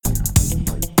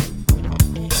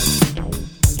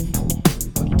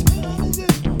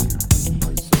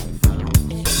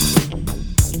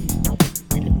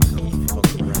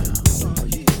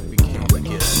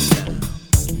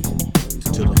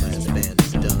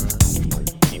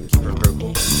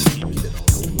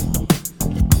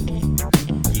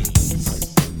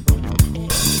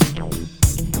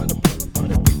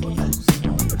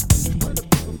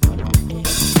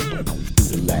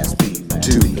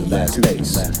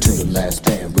to the last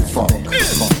band with funk.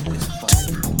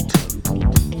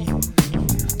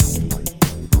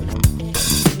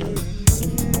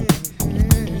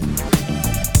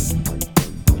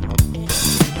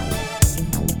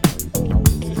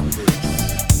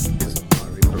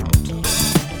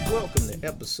 Welcome to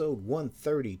episode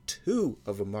 132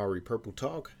 of Amari Purple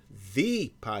Talk,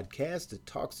 the podcast that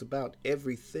talks about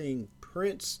everything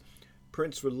Prince,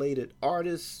 Prince-related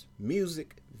artists,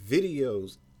 music,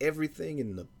 videos, everything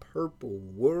in the purple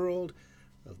world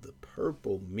of the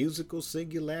purple musical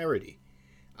singularity.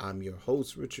 I'm your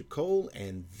host, Richard Cole,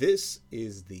 and this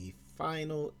is the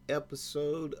final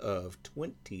episode of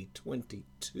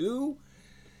 2022,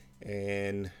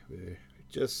 and we're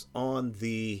just on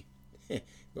the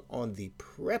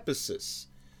precipice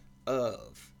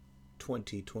of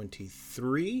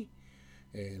 2023,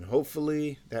 and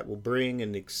hopefully that will bring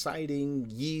an exciting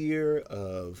year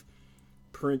of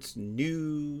Prince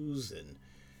news, and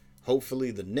hopefully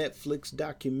the Netflix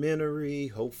documentary,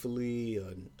 hopefully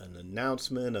an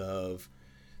announcement of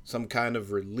some kind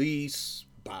of release,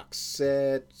 box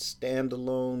set,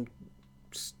 standalone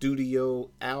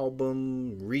studio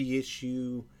album,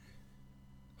 reissue,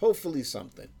 hopefully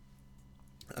something.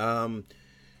 I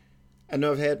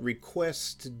know I've had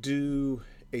requests to do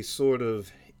a sort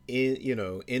of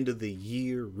end of the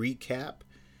year recap,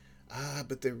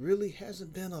 but there really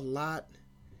hasn't been a lot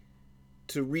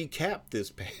to recap this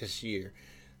past year.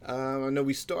 I know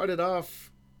we started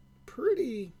off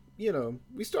okay.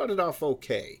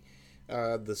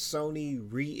 The Sony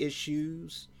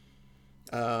reissues,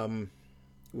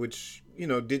 which,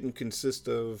 didn't consist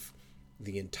of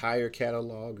the entire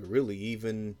catalog, or really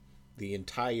even the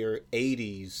entire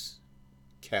 80s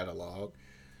catalog.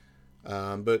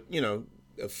 But,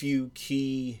 a few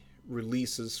key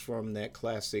releases from that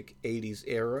classic 80s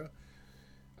era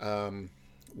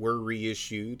were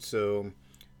reissued. So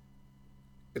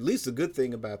at least the good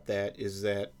thing about that is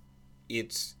that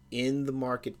it's in the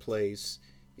marketplace.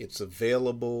 It's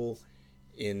available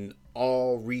in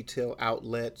all retail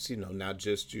outlets, not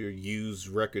just your used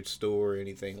record store or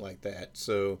anything like that.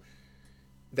 So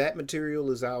that material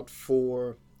is out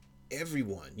for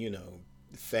everyone,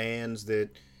 fans that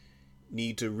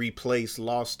need to replace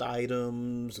lost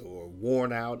items or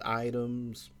worn out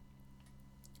items,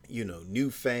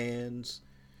 new fans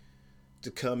to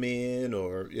come in,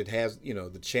 or it has,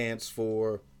 the chance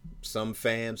for some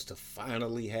fans to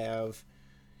finally have,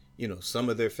 some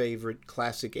of their favorite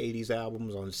classic 80s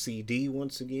albums on CD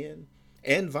once again,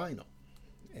 and vinyl.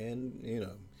 And,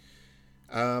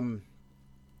 I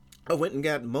went and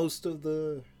got if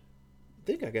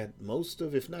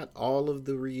not all of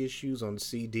the reissues on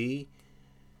CD.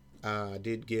 I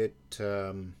did get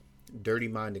Dirty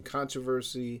Mind and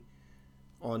Controversy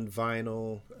on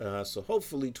vinyl. So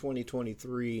hopefully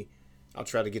 2023, I'll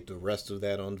try to get the rest of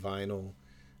that on vinyl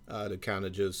to kind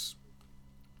of just,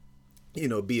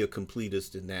 be a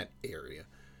completist in that area.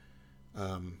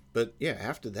 But yeah,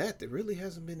 after that, there really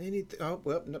hasn't been anything. Oh,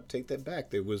 well, no, take that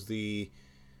back. There was the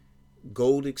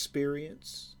Gold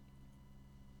Experience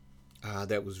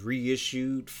that was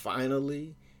reissued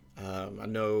finally. I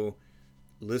know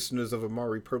listeners of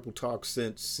Amari Purple Talk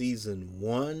since season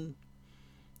 1,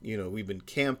 we've been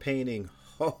campaigning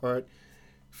hard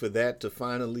for that to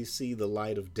finally see the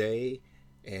light of day,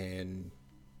 and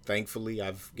thankfully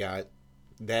I've got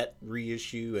that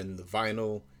reissue and the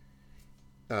vinyl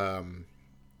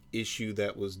issue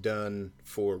that was done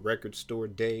for Record Store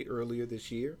Day earlier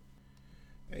this year.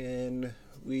 And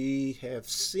we have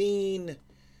seen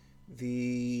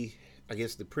the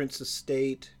Prince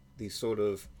estate, the sort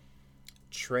of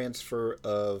transfer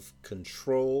of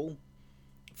control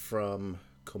from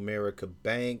Comerica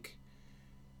Bank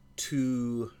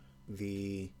to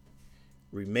the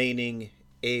remaining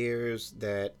heirs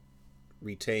that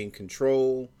retain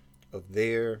control of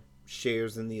their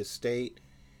shares in the estate,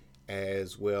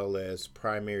 as well as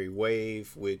Primary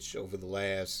Wave, which over the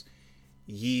last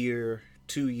 2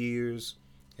 years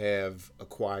have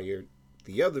acquired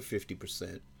the other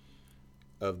 50%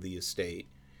 of the estate.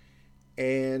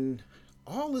 And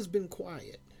all has been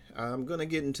quiet. I'm going to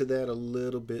get into that a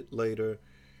little bit later.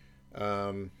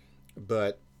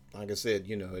 But like I said,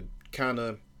 it kind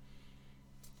of,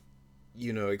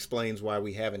 explains why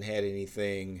we haven't had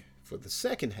anything for the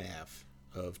second half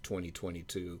of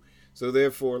 2022. So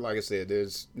therefore, like I said,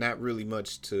 there's not really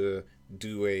much to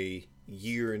do a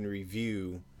year in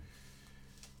review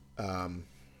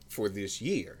for this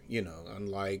year,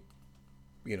 unlike,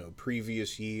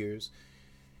 previous years.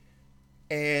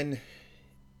 And,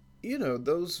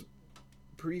 those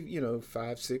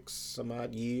 5, 6 some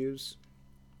odd years,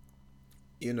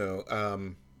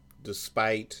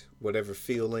 despite whatever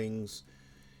feelings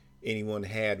anyone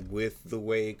had with the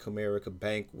way Comerica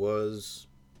Bank was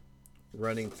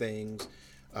running things,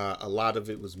 a lot of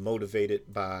it was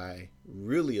motivated by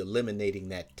really eliminating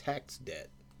that tax debt.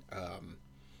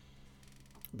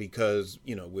 Because,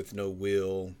 with no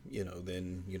will,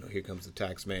 then, here comes the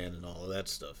tax man and all of that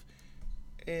stuff.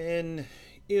 And,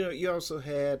 you also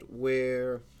had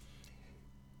where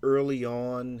early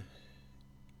on,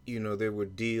 there were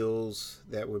deals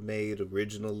that were made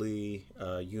originally.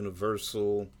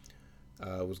 Universal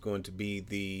was going to be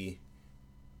the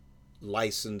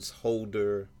license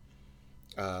holder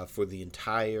for the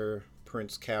entire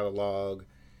Prince catalog.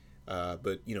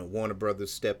 But, Warner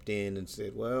Brothers stepped in and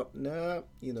said, well, nah,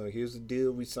 here's the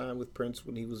deal we signed with Prince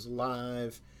when he was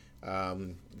alive.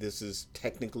 This is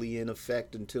technically in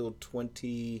effect until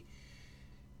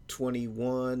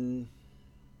 2021.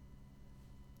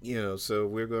 So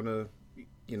we're going to,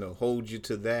 hold you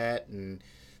to that. And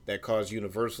that caused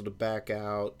Universal to back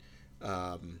out.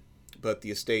 But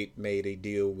the estate made a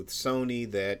deal with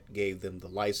Sony that gave them the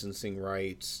licensing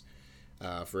rights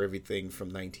for everything from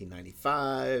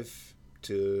 1995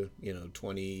 to,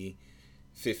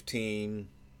 2015,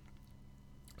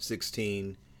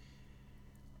 16.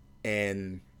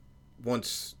 And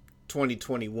once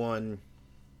 2021,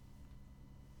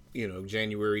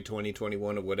 January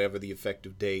 2021 or whatever the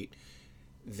effective date,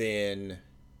 then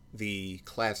the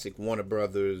classic Warner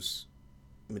Brothers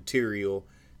material,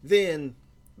 then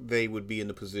they would be in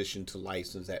the position to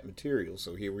license that material.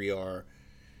 So here we are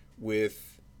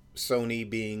with Sony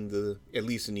being at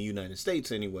least in the United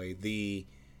States anyway, the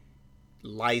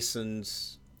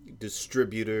license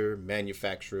distributor,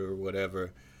 manufacturer,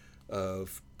 whatever,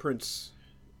 of Prince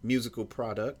musical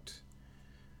product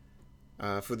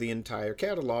for the entire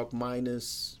catalog,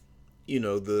 minus,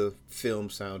 the film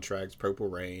soundtracks, Purple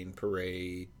Rain,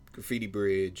 Parade, Graffiti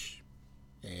Bridge,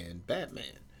 and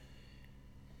Batman.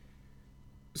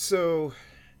 So,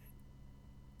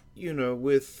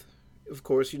 with, of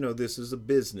course, this is a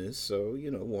business. So,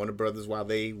 Warner Brothers, while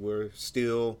they were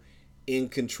still in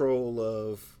control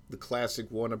of the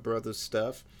classic Warner Brothers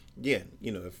stuff, again,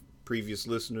 if previous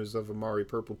listeners of Amari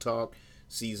Purple Talk,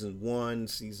 season 1,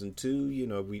 season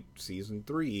 2, season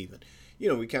 3 even,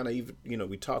 we kind of even,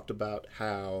 we talked about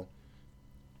how,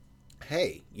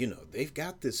 hey, they've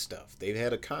got this stuff. They've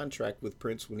had a contract with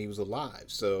Prince when he was alive.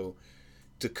 So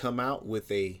to come out with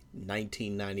a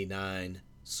 1999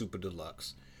 Super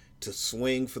Deluxe, to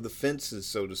swing for the fences,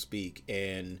 so to speak,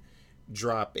 and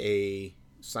drop a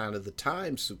Sign of the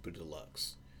Times Super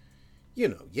Deluxe,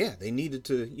 they needed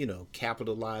to,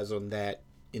 capitalize on that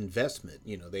investment.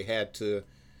 They had to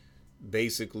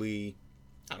basically,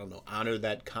 honor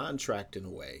that contract in a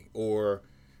way. Or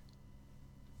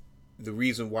the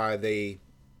reason why they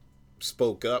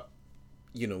spoke up,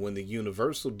 when the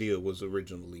Universal deal was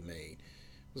originally made,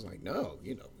 it was like, no,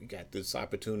 we got this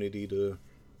opportunity to,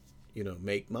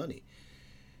 make money.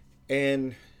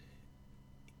 And,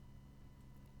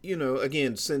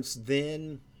 again, since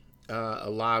then, a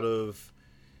lot of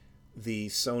the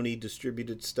Sony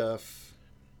distributed stuff,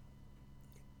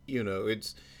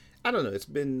 it's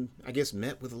been, I guess,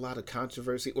 met with a lot of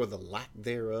controversy, or the lack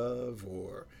thereof,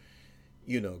 or,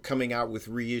 coming out with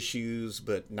reissues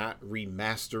but not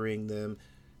remastering them.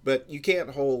 But you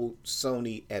can't hold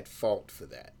Sony at fault for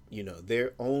that.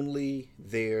 They're only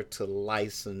there to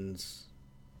license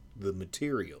the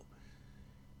material.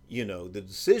 The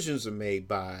decisions are made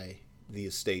by the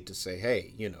estate to say,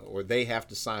 hey, or they have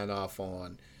to sign off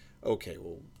on, okay,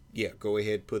 well, yeah, go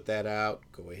ahead, put that out.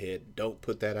 Go ahead, don't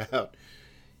put that out.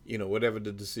 Whatever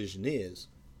the decision is.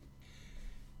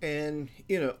 And,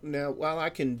 now while I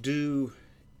can do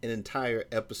an entire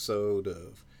episode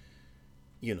of,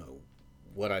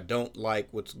 what I don't like,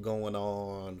 what's going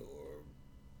on, or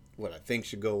what I think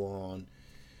should go on,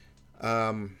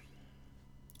 I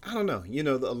don't know.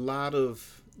 A lot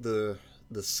of the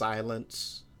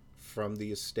silence from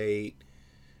the estate,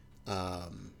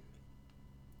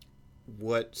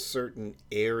 what certain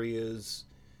areas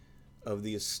of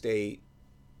the estate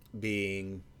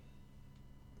being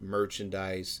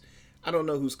merchandise. I don't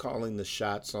know who's calling the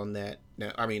shots on that.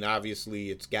 Now, obviously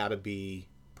it's got to be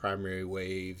Primary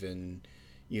Wave and,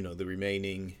 the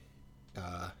remaining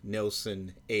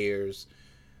Nelson heirs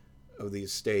of the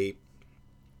estate.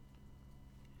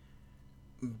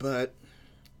 But,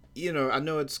 I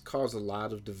know it's caused a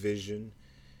lot of division,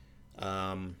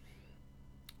 and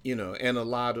a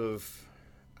lot of,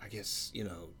 I guess,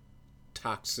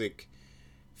 toxic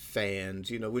fans,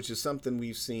 which is something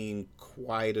we've seen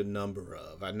quite a number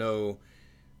of. I know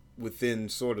within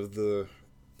sort of the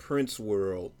Prince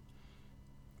world,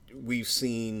 we've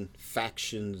seen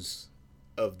factions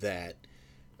of that,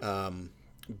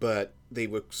 but they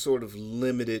were sort of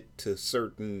limited to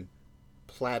certain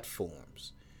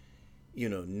platforms.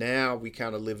 Now we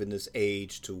kind of live in this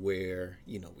age to where,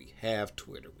 we have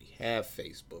Twitter, we have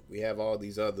Facebook, we have all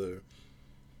these other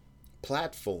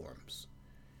platforms,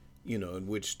 in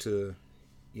which to,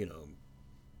 you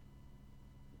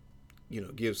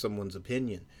know, give someone's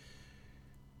opinion.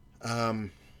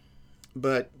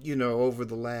 But, over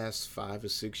the last 5 or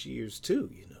 6 years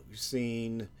too, we've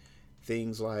seen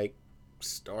things like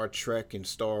Star Trek and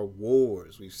Star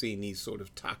Wars. We've seen these sort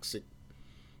of toxic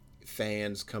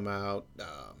fans come out.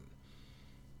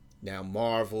 Now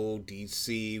Marvel,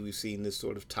 DC, we've seen this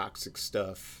sort of toxic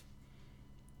stuff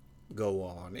go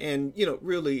on. And,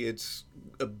 really it's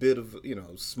a bit of,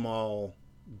 small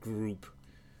group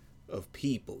of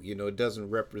people. It doesn't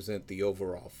represent the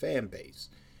overall fan base.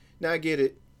 Now I get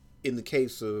it in the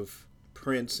case of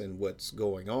Prince and what's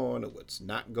going on or what's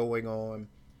not going on.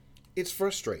 It's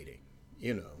frustrating.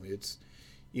 It's,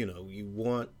 you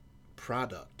want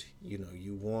product,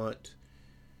 you want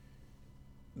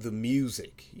the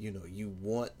music, you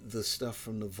want the stuff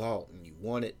from the vault and you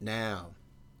want it now.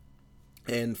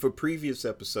 And for previous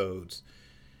episodes,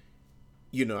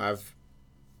 I've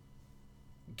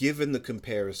given the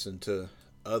comparison to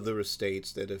other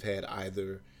estates that have had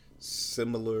either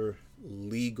similar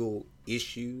legal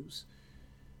issues,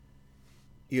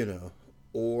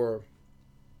 or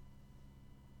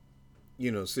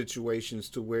situations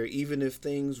to where even if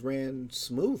things ran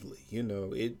smoothly,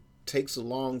 it takes a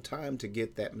long time to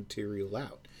get that material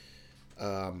out.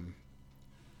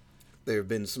 There have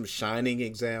been some shining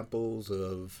examples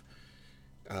of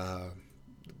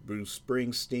Bruce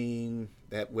Springsteen,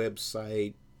 that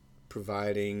website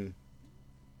providing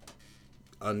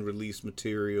unreleased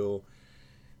material.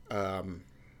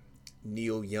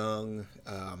 Neil Young,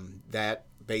 that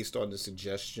based on the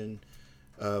suggestion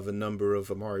of a number of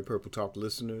Amari Purple Talk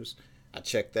listeners. I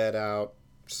checked that out,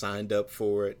 signed up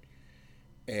for it,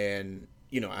 and,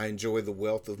 I enjoy the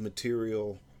wealth of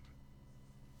material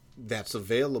that's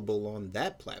available on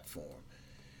that platform.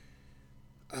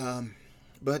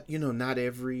 But, not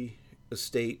every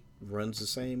estate runs the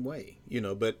same way,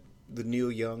 but the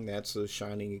Neil Young, that's a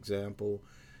shining example.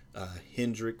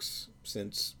 Hendrix,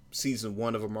 since season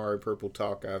 1 of Amari Purple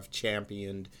Talk, I've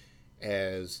championed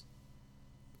as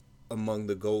among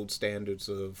the gold standards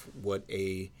of what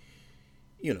the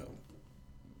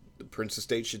Prince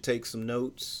Estate should take some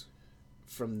notes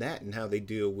from that and how they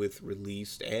deal with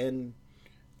released and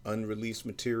unreleased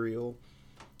material.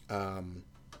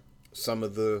 Some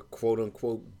of the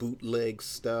quote-unquote bootleg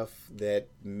stuff that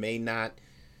may not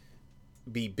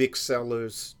be big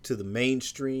sellers to the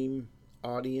mainstream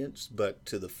audience, but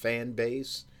to the fan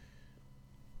base,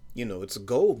 it's a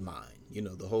gold mine.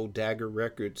 The whole Dagger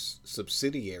Records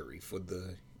subsidiary for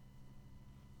the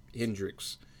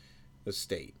Hendrix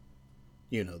estate,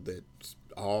 that's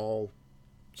all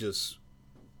just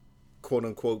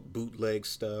quote-unquote bootleg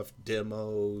stuff,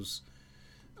 demos.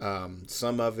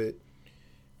 Some of it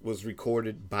was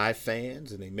recorded by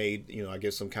fans, and they made, I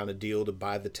guess some kind of deal to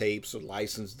buy the tapes or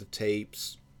license the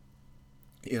tapes.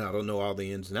 I don't know all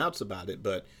the ins and outs about it,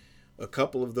 but a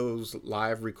couple of those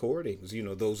live recordings,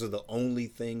 those are the only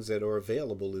things that are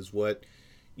available, is what,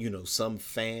 some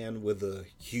fan with a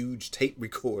huge tape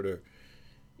recorder,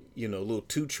 little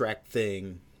 2-track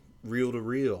thing, reel to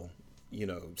reel,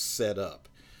 set up.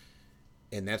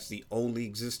 And that's the only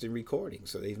existing recording.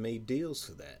 So they've made deals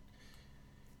for that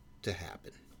to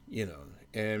happen,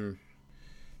 and,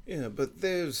 but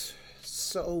there's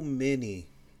so many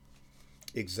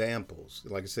examples.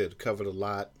 Like I said, covered a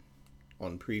lot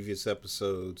on previous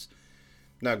episodes.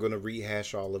 Not going to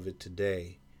rehash all of it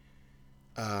today.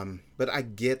 But I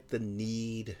get the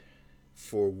need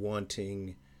for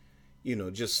wanting,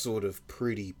 just sort of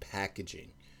pretty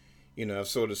packaging. I've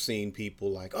sort of seen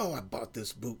people like, oh, I bought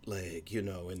this bootleg,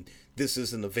 and this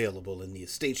isn't available and the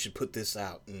estate should put this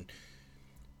out. And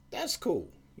that's cool.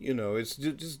 It's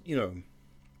just,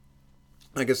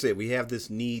 like I said, we have this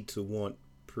need to want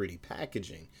pretty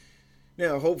packaging.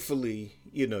 Now, hopefully,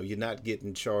 you're not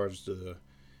getting charged a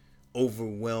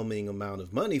overwhelming amount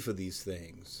of money for these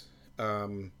things.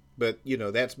 But,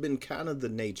 that's been kind of the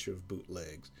nature of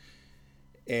bootlegs.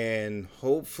 And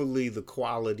hopefully the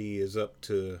quality is up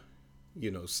to,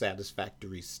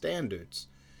 satisfactory standards.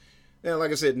 Now,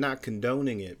 like I said, not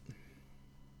condoning it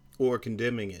or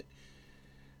condemning it.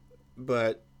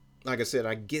 But, like I said,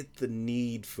 I get the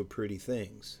need for pretty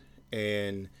things.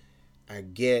 And I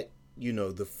get,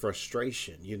 the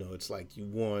frustration. It's like you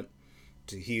want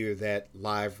to hear that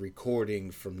live recording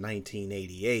from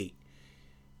 1988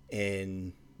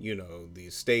 and, The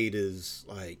estate is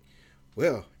like,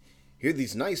 well, here are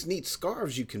these nice, neat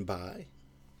scarves you can buy.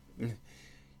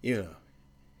 you know,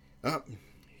 uh,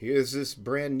 Here's this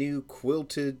brand new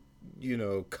quilted,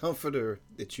 comforter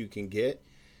that you can get.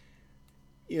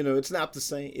 It's not the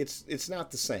same. It's not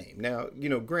the same. Now,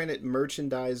 granted,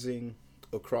 merchandising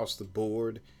across the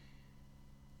board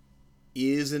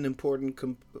is an important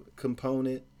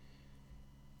component,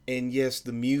 and yes,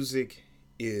 the music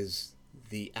is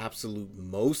the absolute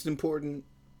most important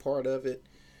part of it.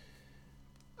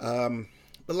 But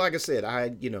like I said,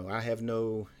 I have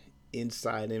no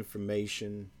inside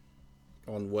information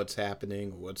on what's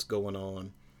happening or what's going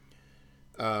on.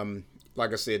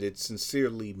 Like I said, it's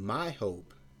sincerely my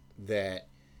hope that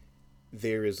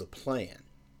there is a plan.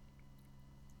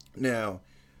 Now,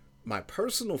 my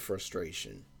personal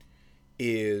frustration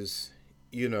is,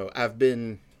 I've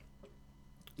been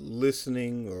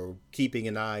listening or keeping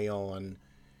an eye on,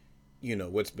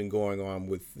 what's been going on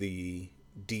with the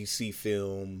DC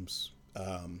films,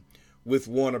 with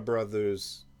Warner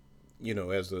Brothers,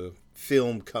 as a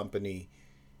film company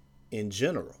in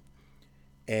general.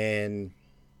 And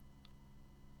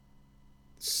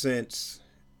since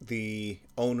the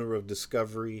owner of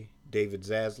Discovery, David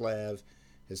Zaslav,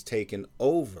 has taken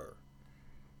over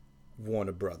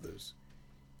Warner Brothers,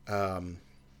 in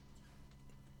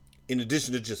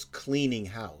addition to just cleaning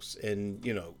house, and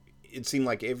it seemed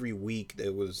like every week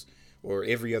there was, or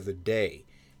every other day,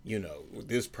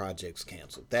 this project's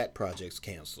canceled, that project's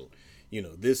canceled,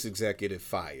 this executive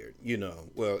fired,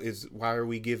 well, why are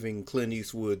we giving Clint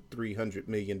Eastwood $300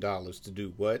 million to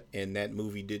do what? And that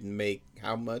movie didn't make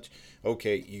how much?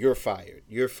 Okay, you're fired.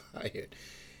 You're fired.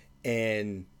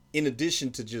 And in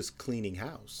addition to just cleaning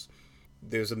house,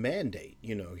 there's a mandate.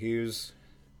 Here's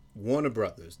Warner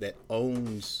Brothers that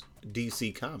owns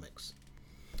DC Comics.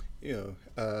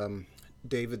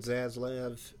 David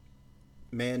Zaslav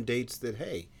mandates that,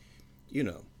 hey,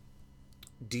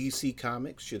 DC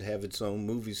Comics should have its own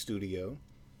movie studio,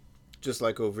 just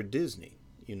like over Disney.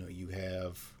 You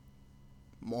have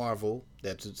Marvel,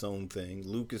 that's its own thing.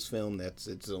 Lucasfilm, that's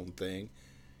its own thing.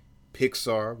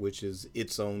 Pixar, which is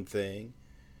its own thing.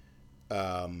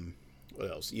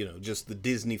 What else? Just the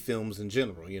Disney films in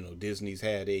general. Disney's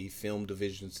had a film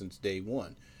division since day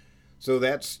one. So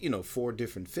that's, 4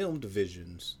 different film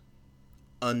divisions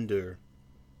under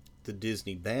the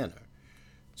Disney banner.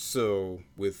 So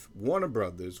with Warner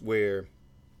Brothers, where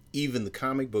even the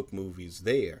comic book movies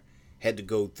there had to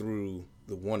go through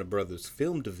the Warner Brothers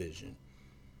film division,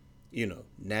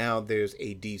 now there's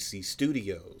a DC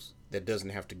Studios that doesn't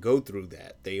have to go through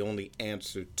that. They only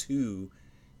answer to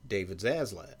David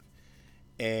Zaslav.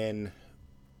 And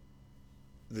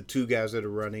the 2 guys that are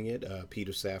running it,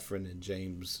 Peter Safran and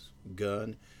James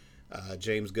Gunn.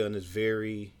 James Gunn is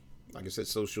very, like I said,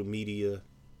 social media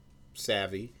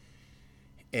savvy.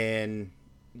 And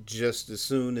just as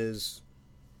soon as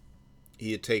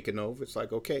he had taken over, it's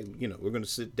like, okay, we're going to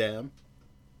sit down.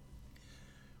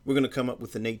 We're going to come up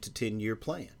with an 8 to 10 year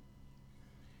plan.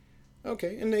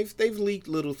 Okay, and they've leaked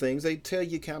little things. They tell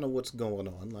you kind of what's going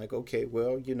on. Like, okay,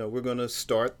 well, we're going to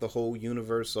start the whole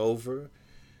universe over.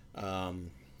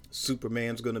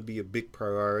 Superman's going to be a big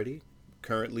priority.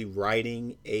 Currently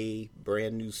writing a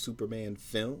brand new Superman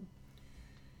film.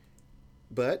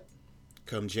 But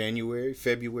come January,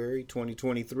 February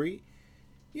 2023,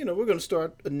 we're going to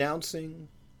start announcing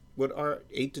what our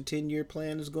 8 to 10 year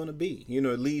plan is going to be.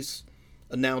 At least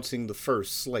announcing the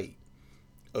first slate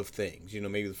of things,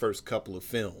 maybe the first couple of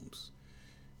films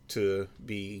to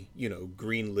be,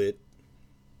 greenlit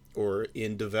or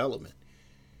in development.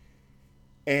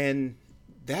 And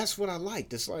that's what I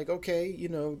liked. It's like, okay,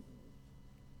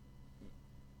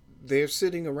 they're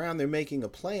sitting around, they're making a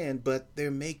plan, but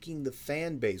they're making the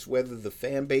fan base, whether the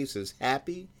fan base is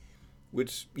happy,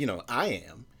 which, I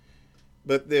am,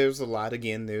 but there's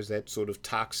that sort of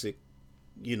toxic,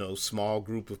 small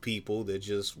group of people that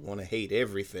just want to hate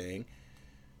everything.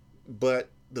 But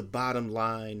the bottom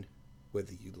line,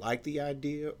 whether you like the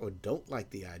idea or don't like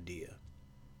the idea,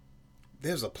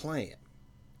 there's a plan.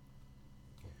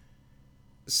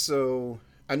 So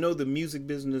I know the music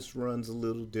business runs a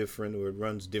little different, or it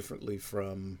runs differently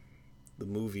from the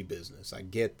movie business. I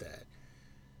get that.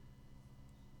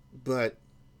 But,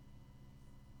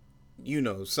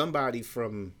 somebody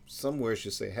from somewhere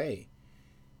should say, hey,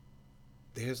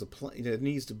 there's a plan. There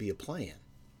needs to be a plan.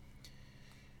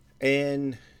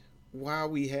 And while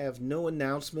we have no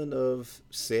announcement of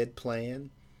said plan,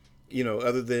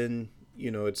 other than,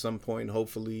 at some point,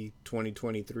 hopefully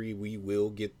 2023, we will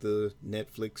get the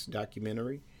Netflix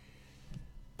documentary.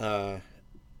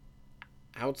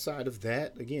 outside of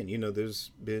that, again,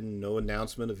 there's been no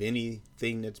announcement of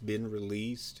anything that's been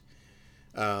released.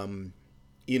 Um,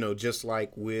 just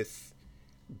like with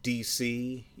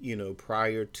DC,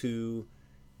 prior to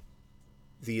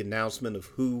the announcement of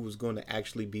who was going to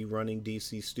actually be running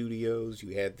DC Studios,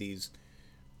 you had these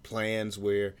plans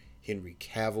where Henry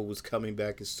Cavill was coming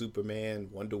back as Superman,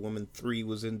 Wonder Woman 3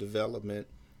 was in development.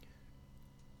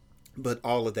 But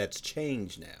all of that's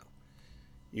changed now.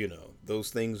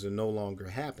 Those things are no longer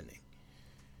happening.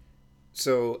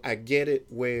 So I get it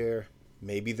where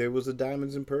maybe there was a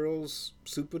Diamonds and Pearls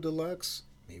Super Deluxe.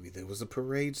 Maybe there was a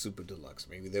Parade Super Deluxe.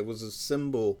 Maybe there was a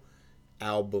Symbol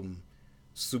album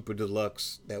Super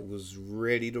Deluxe that was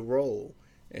ready to roll.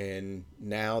 And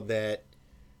now that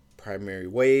Primary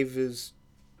Wave has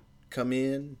come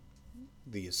in,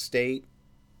 the estate,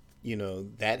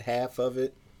 that half of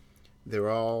it, they're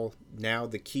all now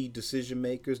the key decision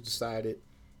makers decided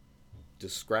to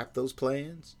scrap those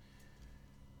plans.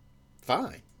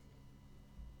 Fine.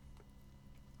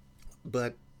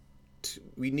 But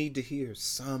we need to hear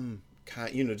some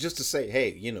kind, just to say,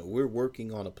 hey, we're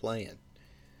working on a plan.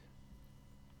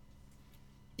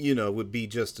 Would be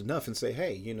just enough, and say,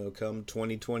 hey, come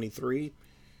 2023,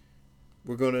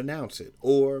 we're going to announce it.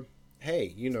 Or,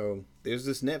 hey, there's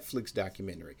this Netflix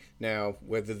documentary. Now,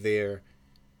 whether they're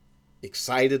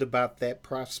excited about that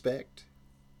prospect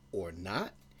or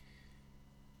not,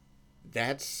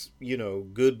 that's,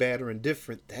 good, bad, or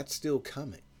indifferent, that's still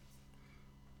coming.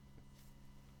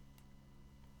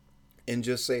 And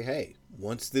just say, hey,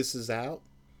 once this is out,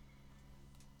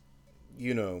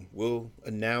 we'll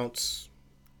announce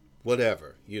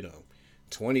whatever,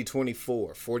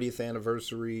 2024, 40th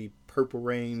anniversary, Purple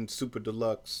Rain, Super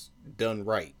Deluxe, done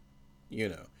right,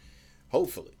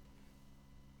 hopefully.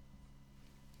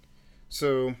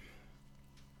 So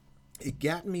it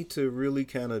got me to really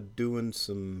kind of doing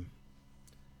some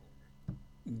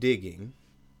digging.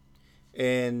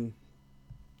 And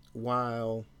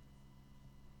while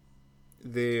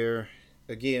there,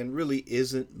 again, really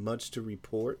isn't much to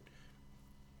report,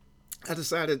 I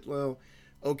decided, well,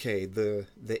 okay, the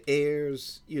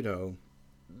heirs,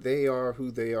 they are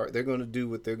who they are. They're going to do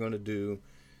what they're going to do.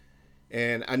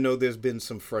 And I know there's been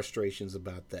some frustrations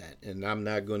about that. And I'm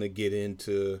not going to get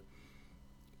into,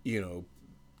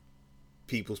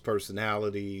 people's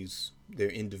personalities, their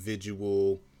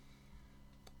individual,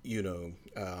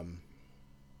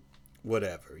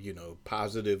 whatever,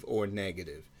 positive or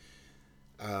negative.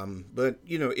 But,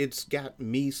 it's got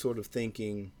me sort of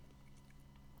thinking,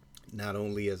 not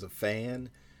only as a fan,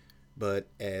 but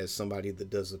as somebody that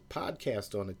does a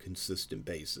podcast on a consistent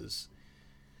basis.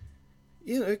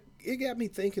 It got me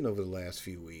thinking over the last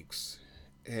few weeks.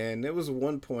 And there was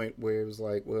one point where it was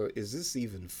like, well, is this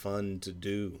even fun to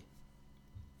do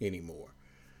anymore?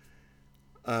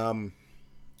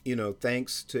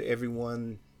 Thanks to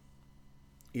everyone,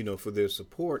 for their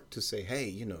support to say,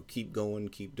 hey, keep going,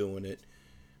 keep doing it.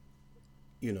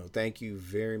 Thank you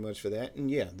very much for that.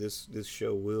 And yeah, this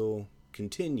show will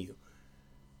continue.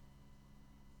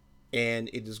 And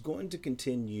it is going to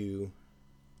continue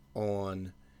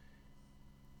on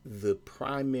the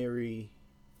primary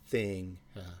thing.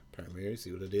 Primary,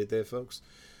 see what I did there, folks?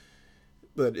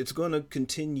 But it's going to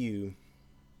continue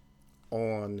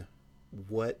on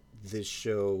what this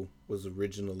show was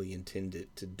originally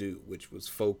intended to do, which was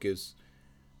focus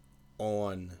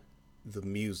on the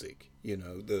music.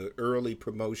 The early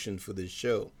promotion for this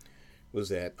show was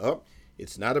that,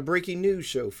 it's not a breaking news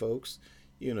show, folks.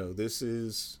 This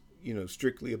is,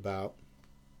 strictly about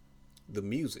the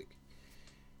music.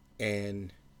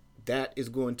 And that is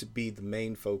going to be the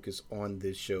main focus on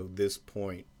this show, this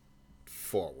point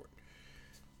forward.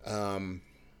 Of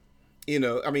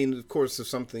course, if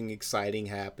something exciting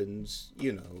happens,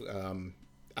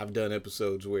 I've done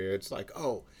episodes where it's like,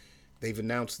 oh, they've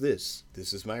announced this.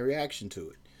 This is my reaction to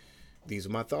it. These are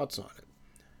my thoughts on it.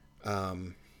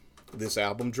 This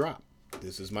album dropped.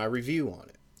 This is my review on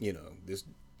it. This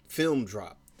film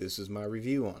dropped. This is my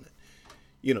review on it.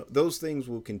 Those things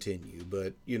will continue.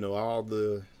 But, all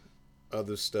the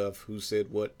other stuff, who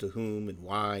said what to whom and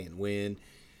why and when.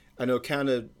 I know kind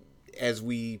of as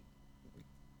we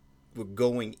were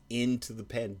going into the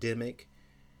pandemic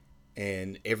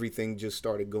and everything just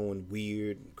started going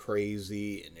weird and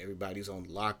crazy and everybody's on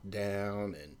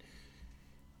lockdown and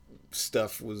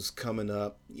stuff was coming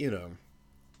up,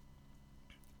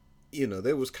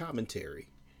 there was commentary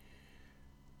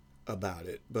about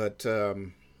it. But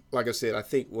like I said, I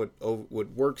think what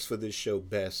works for this show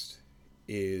best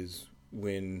is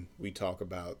when we talk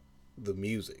about the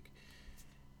music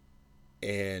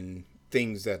and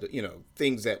things that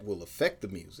will affect the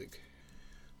music.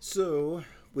 So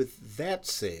with that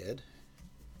said,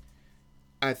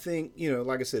 I think,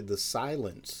 like I said, the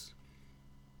silence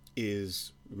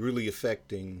is really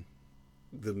affecting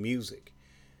the music.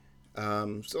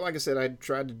 So like I said, I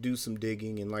tried to do some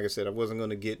digging, and like I said, I wasn't going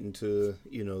to get into,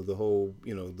 the whole,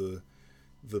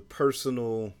 the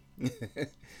personal,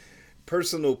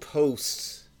 personal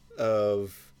posts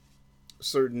of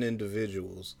certain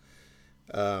individuals.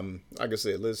 Like I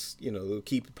said, let's, we'll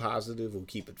keep it positive, we'll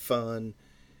keep it fun.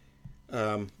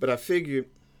 But I figured,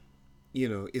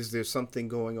 is there something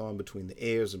going on between the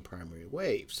airs and primary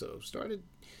wave? So started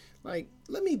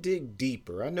let me dig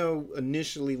deeper. I know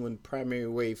initially when primary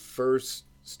wave first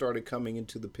started coming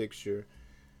into the picture,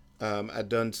 I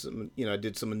did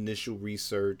some initial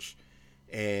research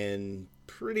and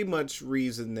pretty much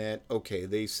reasoned that, okay,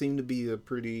 they seem to be a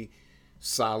pretty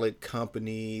solid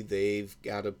company. They've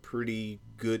got a pretty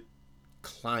good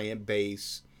client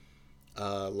base,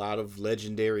 a lot of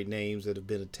legendary names that have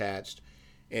been attached.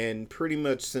 And pretty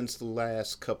much since the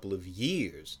last couple of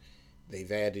years,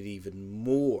 they've added even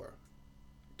more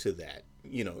to that,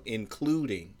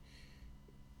 including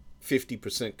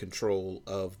 50% control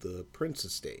of the Prince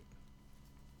estate.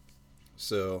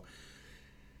 So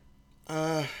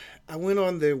I went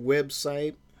on their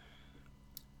website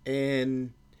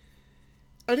and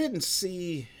I didn't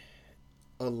see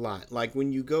a lot. Like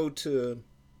when you go to,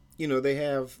 they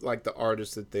have like the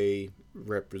artists that they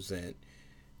represent.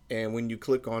 And when you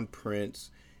click on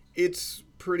Prince, it's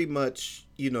pretty much,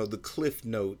 the cliff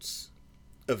notes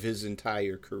of his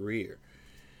entire career.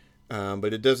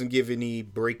 But it doesn't give any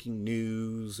breaking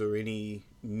news or any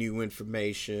new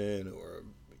information or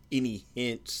any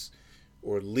hints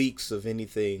or leaks of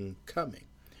anything coming.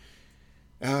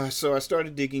 So I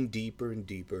started digging deeper and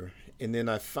deeper. And then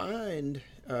I find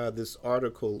this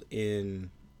article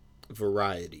in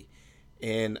Variety.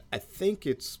 And I think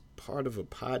it's part of a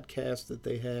podcast that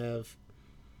they have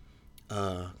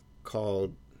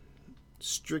called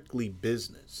Strictly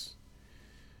Business.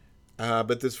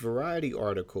 But this Variety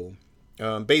article,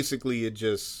 basically it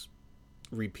just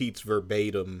repeats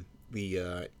verbatim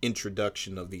the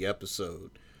introduction of the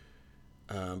episode.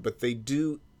 But they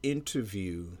do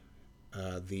interview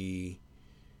the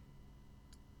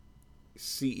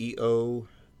CEO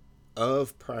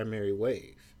of Primary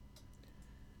Wave.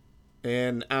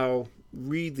 And I'll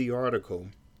read the article,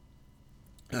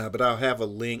 but I'll have a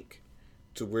link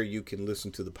to where you can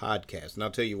listen to the podcast. And I'll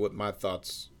tell you what my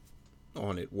thoughts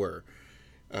on it were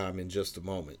in just a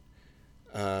moment.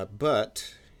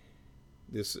 But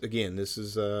this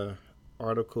is an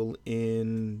article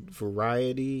in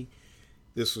Variety.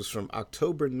 This was from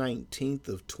October 19th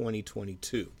of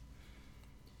 2022.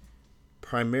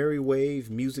 Primary Wave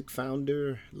music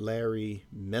founder Larry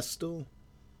Mestel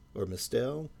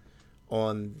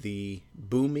on the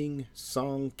booming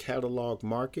song catalog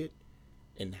market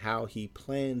and how he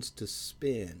plans to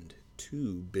spend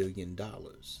 $2 billion.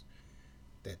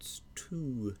 That's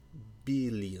 $2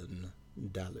 billion.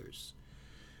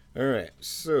 All right,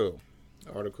 so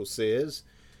the article says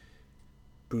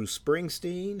Bruce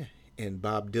Springsteen and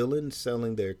Bob Dylan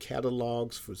selling their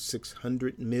catalogs for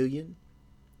 $600 million.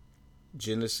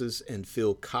 Genesis and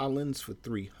Phil Collins for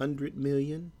 $300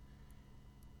 million.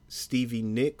 Stevie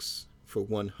Nicks for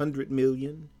 $100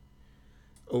 million.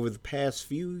 Over the past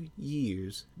few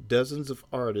years, dozens of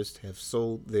artists have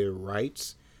sold their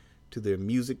rights to their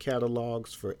music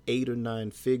catalogs for 8 or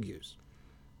 9 figures.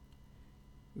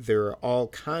 There are all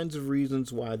kinds of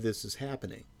reasons why this is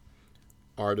happening.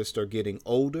 Artists are getting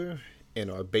older and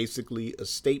are basically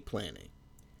estate planning.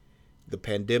 The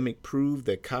pandemic proved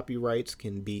that copyrights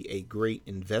can be a great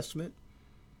investment,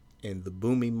 and the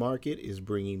booming market is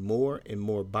bringing more and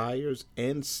more buyers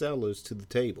and sellers to the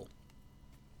table.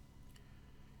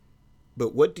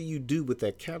 But what do you do with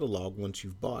that catalog once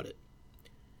you've bought it?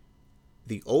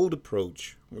 The old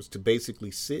approach was to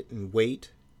basically sit and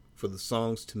wait for the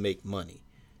songs to make money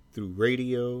through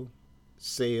radio,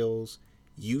 sales,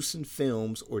 use in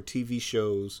films or TV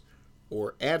shows,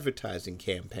 or advertising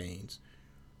campaigns,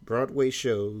 Broadway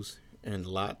shows, and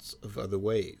lots of other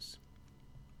ways.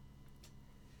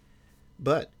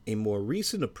 But a more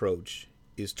recent approach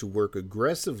is to work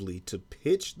aggressively to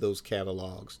pitch those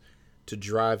catalogs to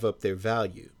drive up their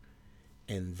value.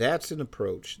 And that's an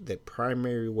approach that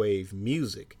Primary Wave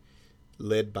Music,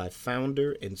 led by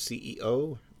founder and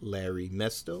CEO Larry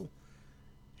Mestel,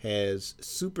 has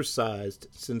supersized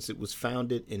since it was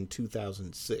founded in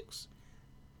 2006.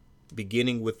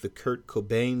 Beginning with the Kurt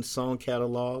Cobain song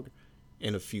catalog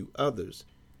and a few others,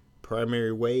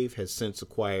 Primary Wave has since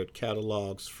acquired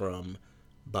catalogs from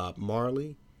Bob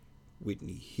Marley,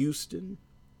 Whitney Houston,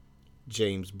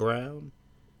 James Brown,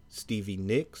 Stevie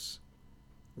Nicks,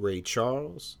 Ray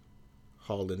Charles,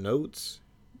 Hall & Oates,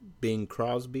 Bing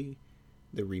Crosby,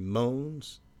 the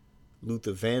Ramones,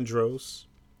 Luther Vandross,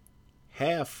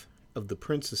 half of the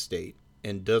Prince estate,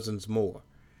 and dozens more.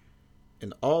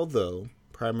 And although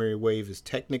Primary Wave is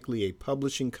technically a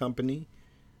publishing company,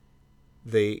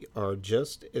 they are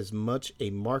just as much a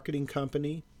marketing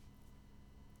company,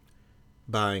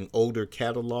 buying older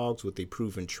catalogs with a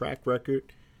proven track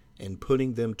record and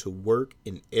putting them to work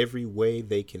in every way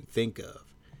they can think of.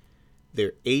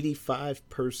 Their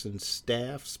 85-person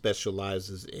staff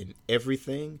specializes in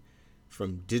everything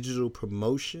from digital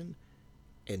promotion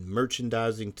and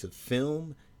merchandising to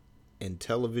film and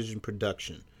television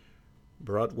production,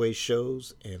 Broadway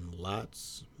shows, and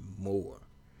lots more.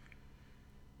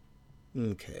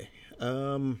 Okay.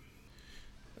 All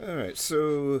right.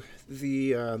 So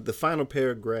the final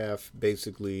paragraph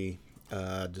basically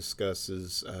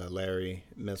discusses Larry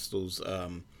Mestel's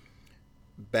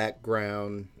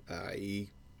background. He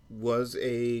was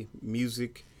a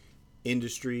music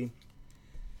industry,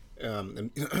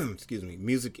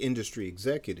 music industry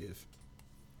executive,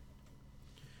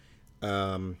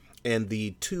 and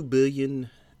the $2 billion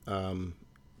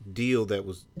deal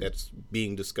that's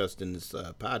being discussed in this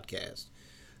podcast.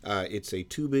 It's a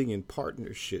 $2 billion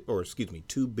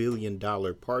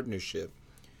partnership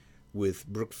with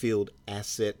Brookfield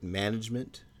Asset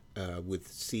Management, with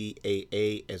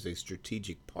CAA as a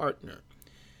strategic partner,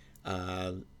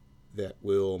 that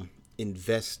will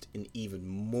invest in even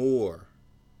more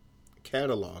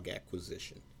catalog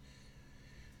acquisition.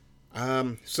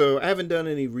 So I haven't done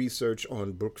any research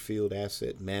on Brookfield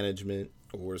Asset Management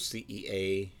or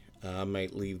CEA. I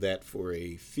might leave that for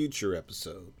a future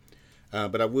episode.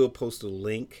 But I will post a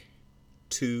link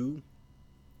to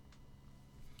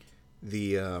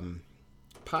the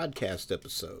podcast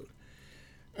episode.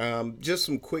 Just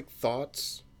some quick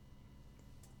thoughts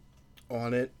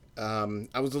on it.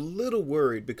 I was a little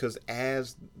worried because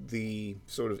as the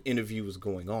sort of interview was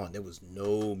going on, there was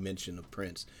no mention of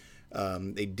Prince.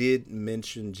 They did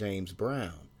mention James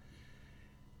Brown.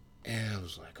 And I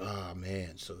was like, oh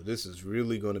man, so this is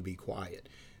really going to be quiet.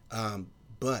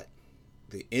 But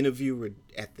the interviewer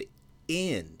at the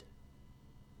end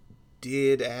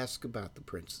did ask about the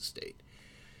Prince estate.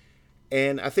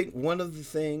 And I think one of the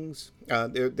things,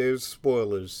 there's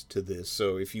spoilers to this.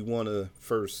 So if you want to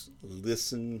first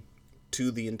listen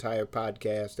to the entire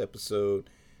podcast episode,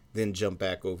 then jump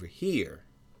back over here,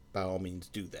 by all means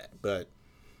do that. But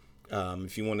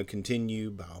if you want to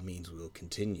continue, by all means we'll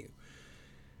continue.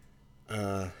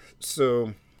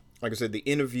 So, like I said, the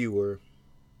interviewer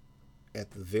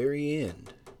at the very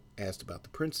end asked about the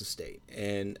Prince estate.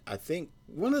 And I think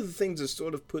one of the things that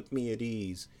sort of put me at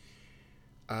ease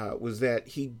was that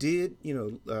he did,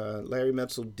 Larry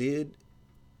Mestel did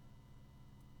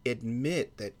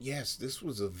admit that, yes, this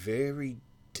was a very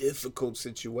difficult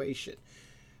situation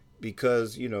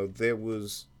because, there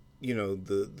was,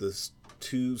 the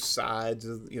two sides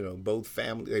of, both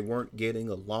families, they weren't getting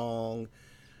along.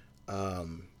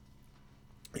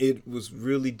 It was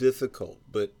really difficult,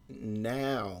 but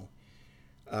now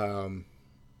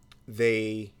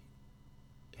they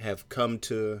have come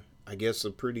to, I guess,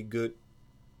 a pretty good,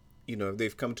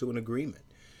 they've come to an agreement,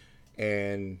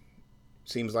 and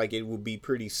seems like it will be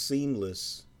pretty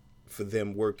seamless for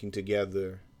them working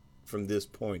together from this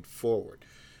point forward.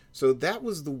 So that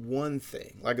was the one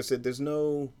thing. Like I said, there's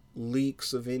no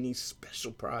leaks of any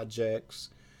special projects,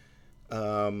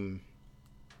 no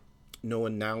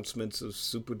announcements of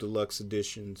super deluxe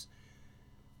editions.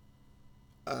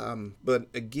 But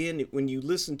again, when you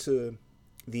listen to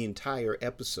the entire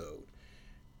episode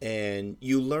and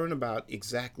you learn about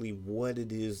exactly what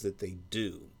it is that they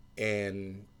do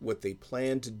and what they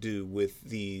plan to do with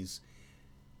these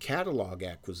catalog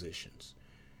acquisitions.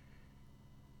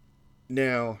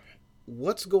 Now,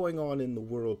 what's going on in the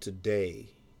world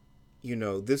today?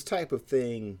 This type of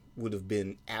thing would have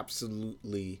been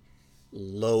absolutely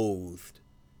loathed,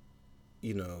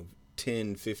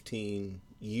 10, 15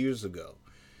 years ago.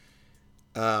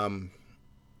 I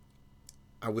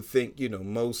would think,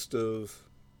 most of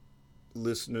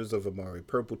listeners of Amari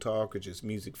Purple Talk or just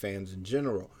music fans in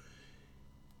general,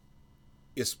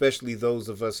 especially those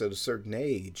of us at a certain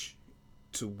age,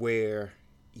 to where,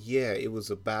 it was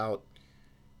about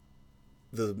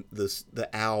the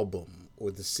album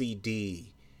or the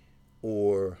CD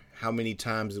or how many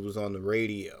times it was on the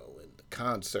radio and the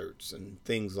concerts and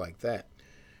things like that.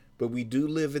 But we do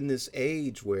live in this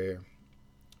age where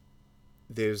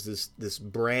there's this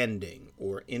branding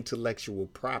or intellectual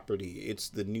property. It's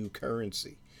the new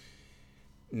currency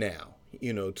now,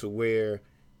 to where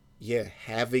yeah,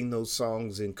 having those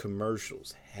songs in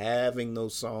commercials, having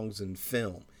those songs in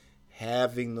film,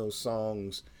 having those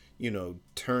songs,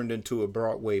 turned into a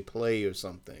Broadway play or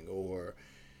something, or,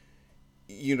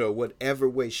 whatever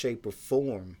way, shape, or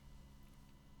form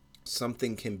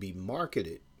something can be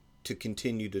marketed to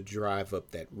continue to drive up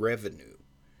that revenue.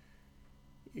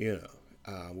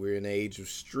 We're in an age of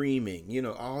streaming,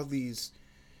 all these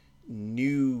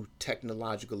new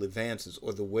technological advances,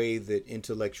 or the way that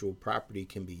intellectual property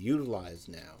can be utilized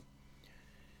now.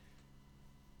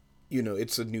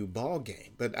 It's a new ball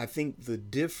game. But I think the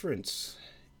difference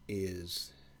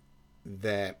is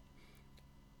that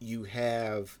you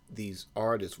have these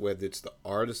artists, whether it's the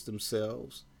artists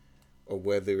themselves or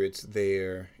whether it's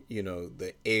the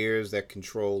heirs that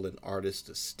control an artist's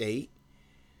estate,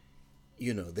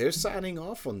 they're signing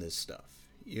off on this stuff.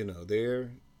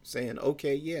 They're saying,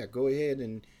 okay, yeah, go ahead.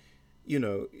 And,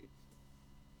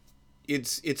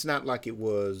 it's not like it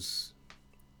was,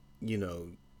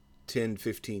 10,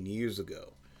 15 years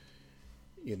ago.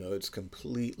 It's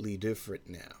completely different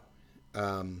now.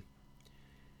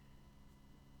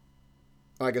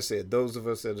 Like I said, those of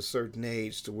us at a certain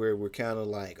age to where we're kind of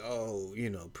like, oh,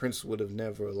 Prince would have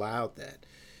never allowed that.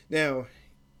 Now,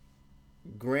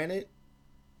 granted,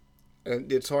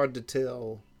 it's hard to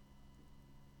tell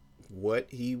what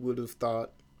he would have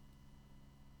thought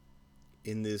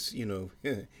in this,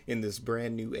 in this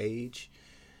brand new age.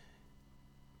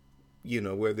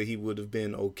 Whether he would have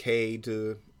been okay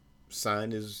to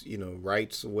sign his,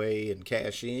 rights away and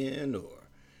cash in, or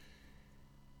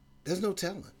there's no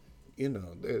telling.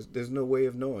 There's no way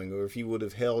of knowing, or if he would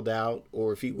have held out,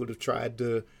 or if he would have tried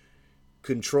to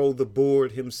control the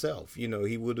board himself.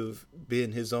 He would have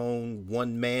been his own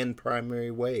one-man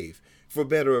primary wave, for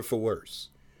better or for worse.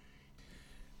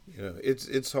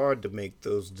 It's hard to make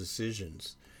those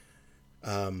decisions.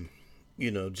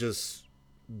 Just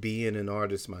being an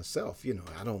artist myself,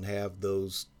 I don't have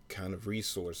those kind of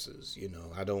resources.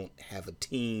 I don't have a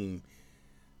team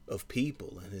of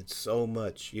people, and it's so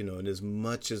much, and as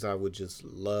much as I would just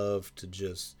love to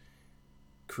just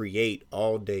create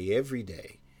all day, every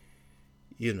day,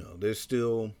 there's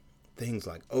still things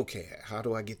like, okay, how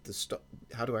do I get this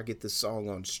song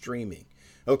on streaming?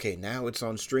 Okay, now it's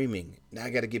on streaming. Now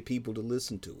I got to get people to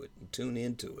listen to it and tune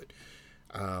into it.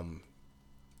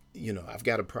 I've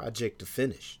got a project to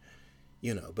finish,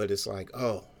 but it's like,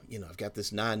 oh, I've got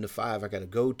this 9 to 5 I got to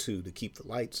go to keep the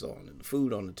lights on and the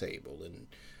food on the table and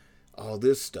all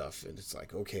this stuff. And it's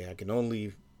like, okay, I can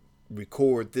only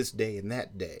record this day and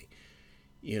that day,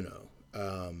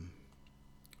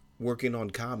 working on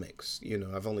comics,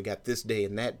 I've only got this day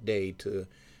and that day to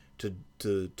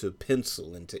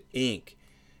pencil and to ink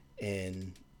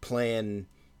and plan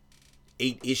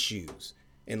 8 issues,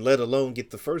 and let alone get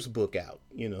the first book out,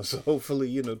 so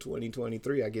hopefully,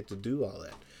 2023, I get to do all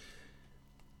that.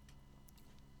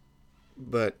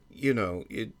 But,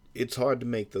 it's hard to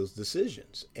make those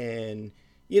decisions. And,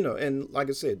 and like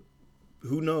I said,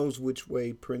 who knows which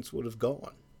way Prince would have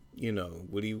gone?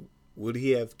 Would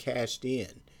he have cashed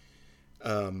in?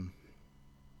 And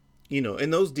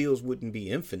those deals wouldn't be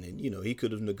infinite. He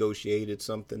could have negotiated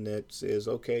something that says,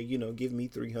 okay, give me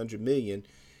 $300 million.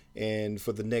 And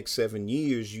for the next 7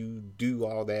 years, you do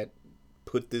all that,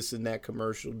 put this in that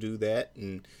commercial, do that,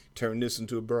 and turn this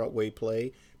into a Broadway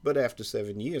play. But after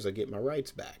 7 years, I get my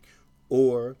rights back.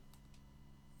 Or,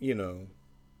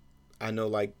 I know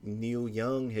like Neil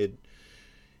Young he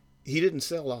didn't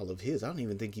sell all of his. I don't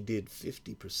even think he did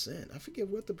 50%. I forget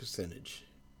what the percentage,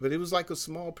 but it was like a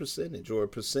small percentage or a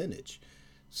percentage.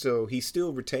 So he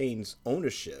still retains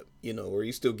ownership, or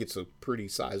he still gets a pretty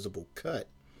sizable cut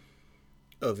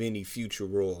of any future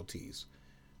royalties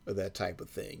or that type of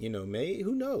thing.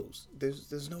 Who knows?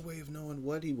 There's no way of knowing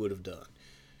what he would have done.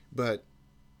 But,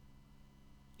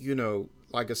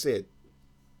 like I said,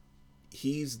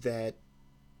 he's that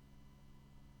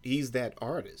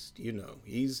artist,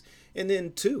 and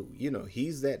then too,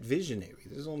 he's that visionary.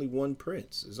 There's only one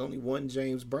Prince. There's only one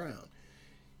James Brown.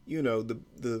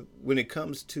 When it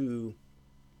comes to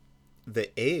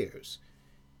the heirs,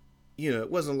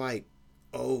 it wasn't like,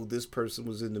 oh, this person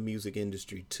was in the music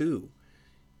industry too.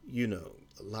 A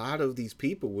lot of these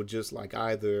people were just like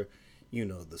either,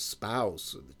 the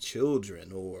spouse or the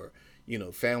children, or,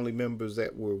 family members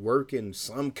that were working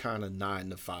some kind of 9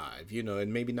 to 5,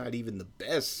 and maybe not even the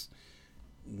best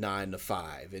 9 to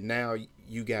 5. And now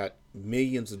you got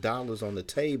millions of dollars on the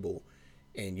table,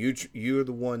 and you're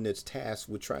the one that's tasked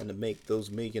with trying to make those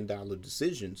 $1 million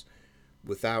decisions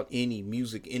without any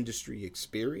music industry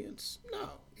experience.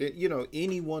 No,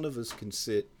 any one of us can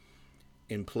sit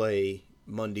and play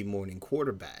Monday morning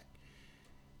quarterback,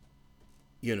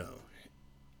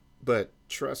 But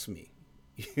trust me,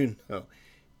 you know,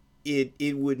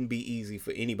 it wouldn't be easy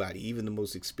for anybody, even the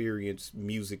most experienced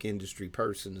music industry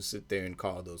person, to sit there and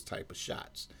call those type of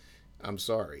shots. I'm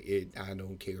sorry. I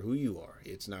don't care who you are.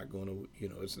 It's not going to,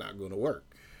 it's not going to work.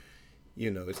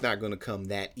 It's not going to come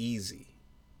that easy.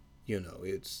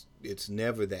 It's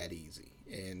never that easy.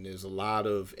 And there's a lot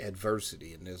of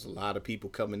adversity, and there's a lot of people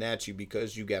coming at you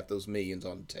because you got those millions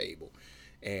on the table.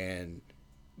 And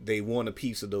they want a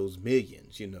piece of those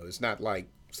millions. It's not like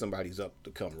somebody's up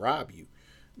to come rob you,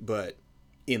 but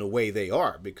in a way they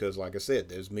are, because like I said,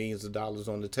 there's millions of dollars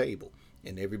on the table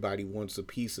and everybody wants a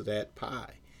piece of that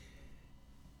pie.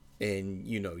 And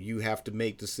you have to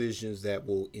make decisions that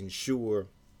will ensure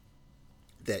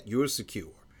that you're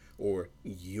secure, or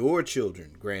your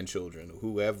children, grandchildren, or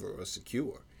whoever are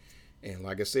secure. And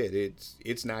like I said,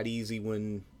 it's not easy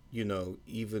when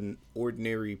even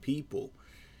ordinary people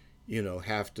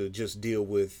have to just deal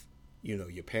with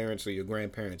your parents or your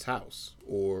grandparents' house,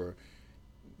 or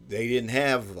they didn't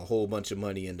have a whole bunch of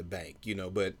money in the bank,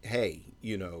 but hey,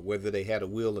 whether they had a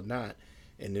will or not,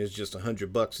 and there's just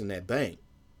 $100 in that bank,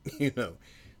 you know,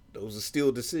 those are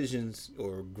still decisions,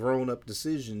 or grown up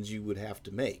decisions, you would have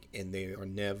to make. And they are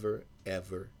never,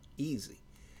 ever easy.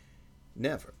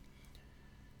 Never.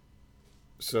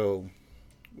 So,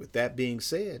 with that being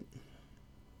said,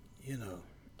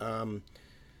 I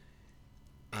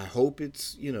hope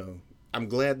I'm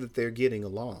glad that they're getting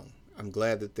along. I'm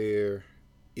glad that there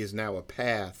is now a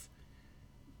path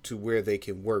to where they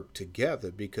can work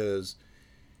together, because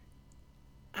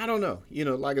I don't know,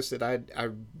 like I said, I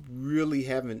really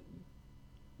haven't,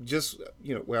 just,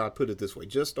 well, I put it this way,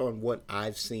 just on what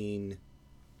I've seen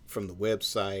from the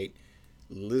website,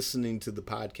 listening to the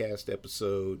podcast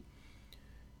episode,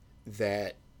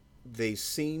 that they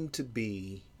seem to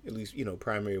be, at least,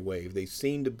 Primary Wave, they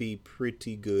seem to be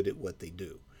pretty good at what they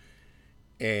do.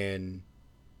 And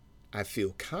I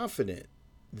feel confident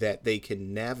that they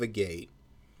can navigate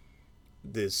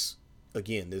this,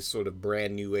 again, this sort of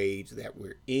brand new age that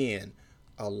we're in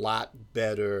a lot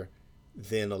better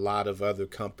than a lot of other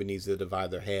companies that have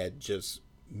either had just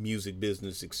music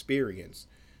business experience,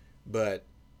 but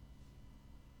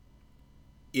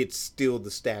it's still the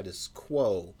status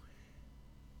quo,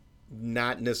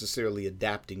 not necessarily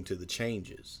adapting to the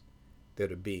changes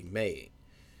that are being made.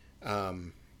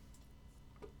 And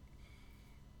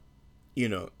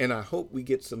I hope we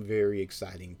get some very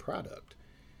exciting product.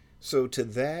 So to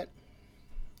that,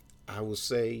 I will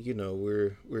say,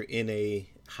 we're in a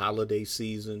holiday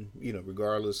season,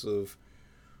 regardless of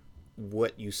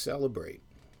what you celebrate.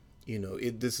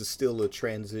 This is still a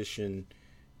transition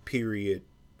period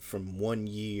from one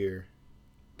year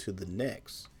to the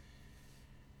next.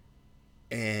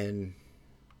 And,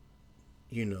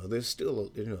 there's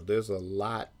still, there's a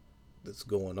lot that's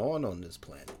going on this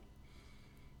planet.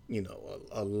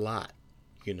 A lot,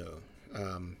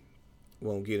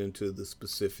 won't get into the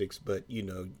specifics, but,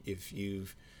 if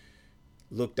you've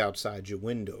looked outside your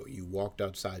window, you walked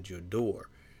outside your door,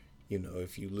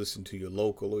 if you listen to your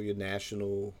local or your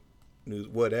national news,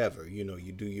 whatever,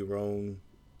 you do your own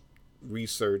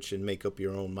research and make up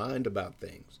your own mind about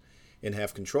things and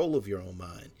have control of your own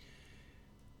mind,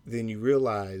 then you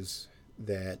realize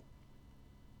that,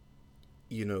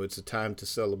 it's a time to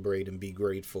celebrate and be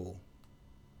grateful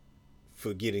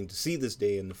for getting to see this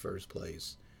day in the first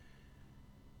place.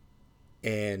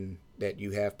 And that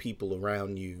you have people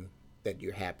around you that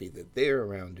you're happy that they're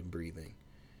around and breathing.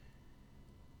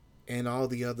 And all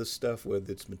the other stuff,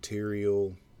 whether it's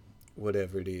material,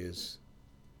 whatever it is,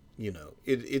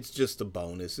 it's just a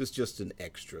bonus. It's just an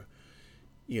extra.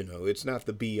 It's not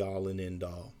the be all and end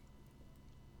all.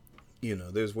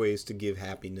 There's ways to give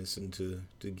happiness and to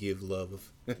give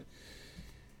love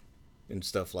and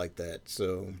stuff like that.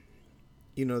 So,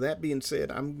 that being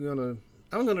said, I'm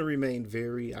gonna remain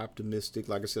very optimistic.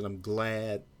 Like I said, I'm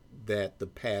glad that the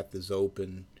path is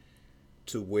open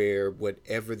to where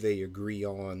whatever they agree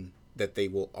on, that they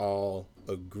will all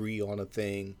agree on a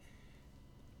thing,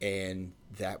 and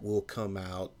that will come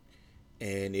out,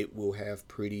 and it will have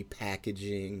pretty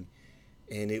packaging,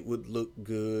 and it would look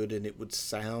good, and it would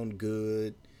sound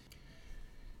good.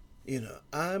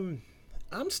 I'm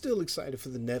still excited for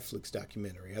the Netflix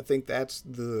documentary. I think that's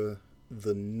the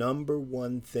number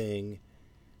one thing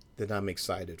that I'm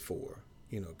excited for,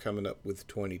 coming up with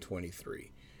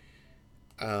 2023.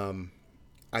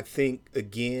 I think,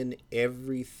 again,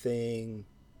 everything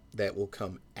that will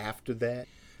come after that,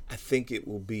 I think it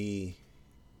will be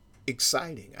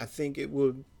exciting. I think it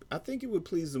would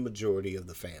please the majority of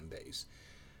the fan base.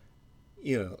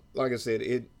 Like I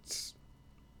said,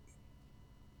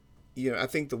 I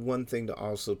think the one thing to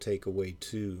also take away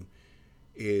too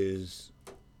is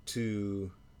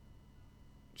to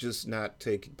just not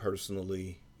take it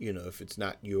personally, if it's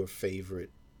not your favorite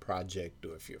project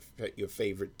or if your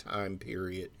favorite time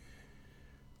period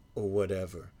or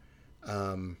whatever.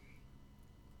 Um,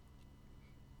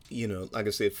 like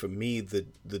I said, for me, the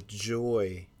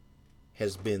joy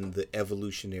has been the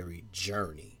evolutionary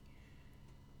journey.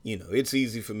 It's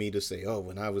easy for me to say, oh,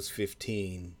 when I was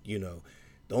 15, the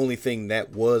only thing that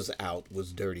was out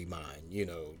was Dirty Mind.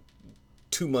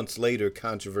 2 months later,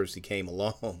 controversy came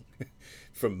along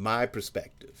from my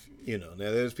perspective. Now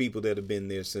there's people that have been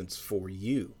there since for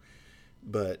you,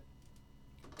 but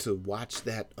to watch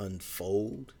that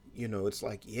unfold, it's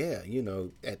like, yeah,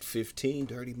 at 15,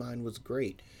 Dirty Mind was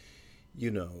great.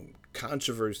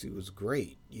 Controversy was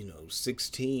great.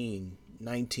 16,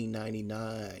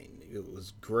 1999, it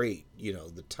was great.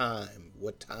 The time,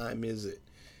 what time is it?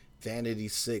 Vanity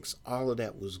 6, all of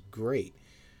that was great.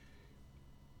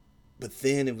 But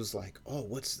then it was like, oh,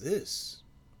 what's this?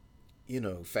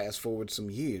 Fast forward some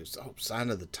years. Oh, Sign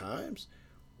of the Times?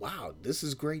 Wow, this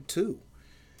is great too.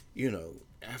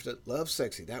 After Love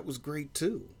Sexy, that was great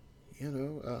too.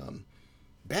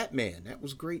 Batman, that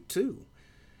was great too.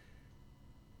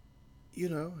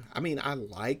 I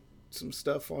like some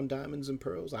stuff on Diamonds and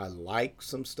Pearls. I like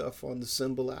some stuff on the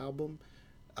Symbol album.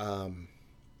 Um,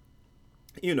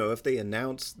 if they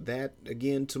announce that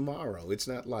again tomorrow, it's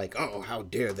not like, oh, how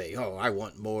dare they? Oh, I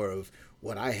want more of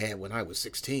what I had when I was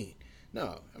 16.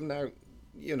 No, I'm not.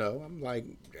 I'm like,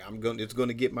 it's going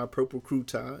to get my purple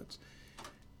croutons.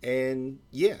 And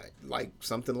yeah, like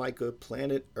something like a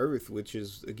Planet Earth, which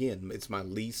is, again, it's my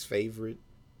least favorite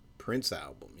Prince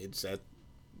album. It's at,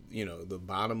 the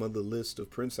bottom of the list of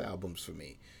Prince albums for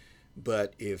me.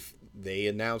 But if they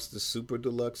announced the Super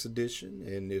Deluxe Edition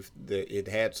and if it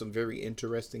had some very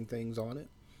interesting things on it,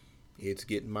 it's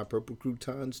getting my purple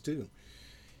croutons too.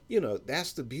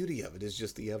 That's the beauty of it, is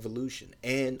just the evolution.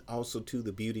 And also, too,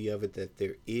 the beauty of it that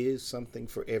there is something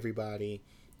for everybody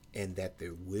and that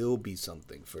there will be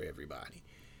something for everybody.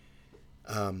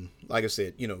 Like I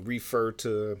said, refer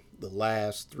to the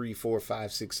last 3, 4,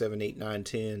 5, 6, 7, 8, 9,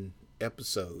 10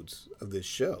 episodes of this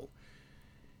show,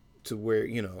 to where,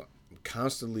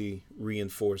 constantly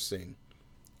reinforcing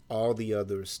all the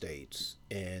other states,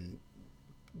 and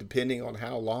depending on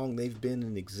how long they've been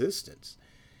in existence,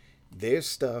 there's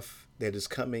stuff that has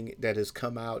come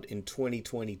out in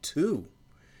 2022,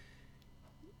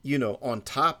 on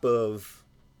top of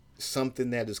something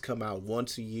that has come out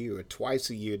once a year or twice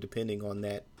a year, depending on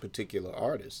that particular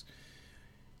artist,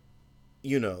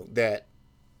 that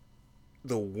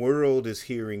the world is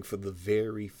hearing for the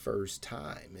very first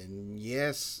time. And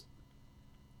yes,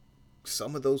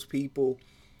 some of those people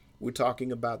we're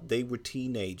talking about, they were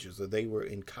teenagers or they were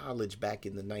in college back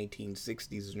in the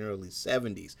 1960s and early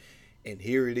 70s. And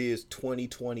here it is,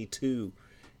 2022,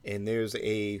 and there's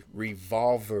a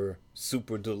Revolver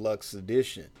Super Deluxe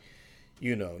Edition.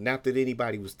 Not that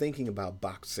anybody was thinking about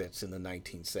box sets in the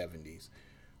 1970s,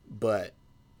 but,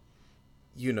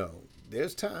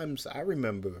 there's times I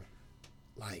remember,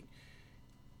 like,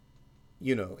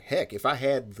 heck, if I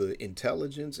had the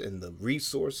intelligence and the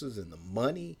resources and the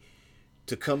money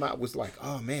to come out with, like,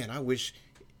 oh man, I wish,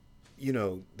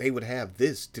 they would have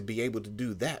this to be able to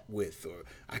do that with, or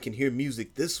I can hear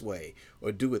music this way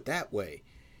or do it that way.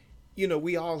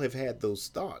 We all have had those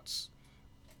thoughts.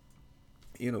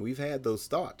 We've had those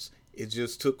thoughts. It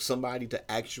just took somebody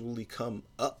to actually come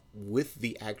up with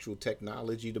the actual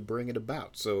technology to bring it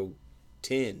about. So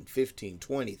 10, 15,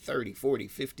 20, 30, 40,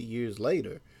 50 years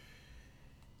later,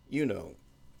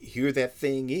 here that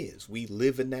thing is. We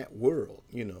live in that world,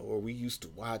 or we used to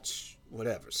watch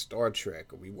whatever, Star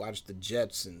Trek, or we watched the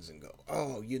Jetsons and go,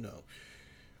 oh,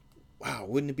 wow,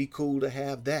 wouldn't it be cool to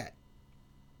have that?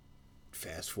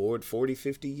 Fast forward 40,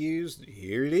 50 years,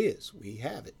 here it is. We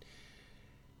have it.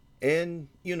 And,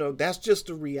 that's just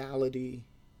the reality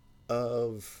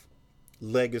of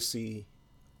legacy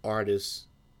artists,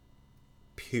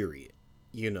 period.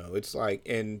 It's like,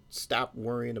 and stop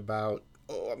worrying about,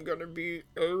 oh, I'm going to be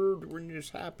old when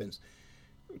this happens.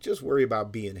 Just worry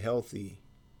about being healthy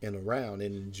and around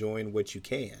and enjoying what you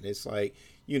can. It's like,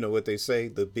 what they say,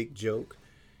 the big joke,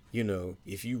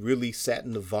 if you really sat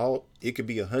in the vault, it could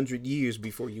be 100 years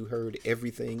before you heard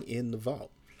everything in the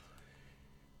vault.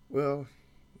 Well,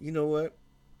 you know what?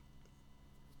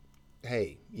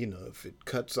 Hey, if it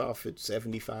cuts off at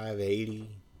 75, 80,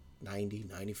 90,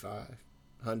 95,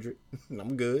 100,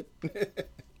 I'm good.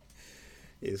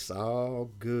 It's all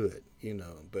good,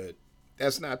 but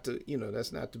that's not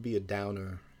to be a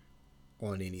downer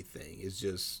on anything. It's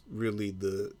just really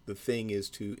the thing is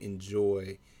to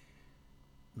enjoy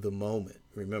the moment.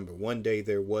 Remember, one day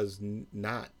there was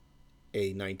not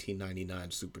a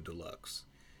 1999 Super Deluxe.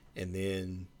 And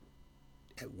then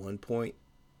at one point,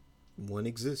 one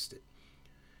existed.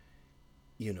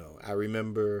 I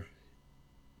remember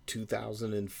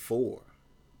 2004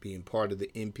 being part of the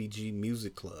MPG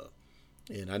Music Club.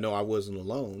 And I know I wasn't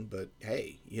alone, but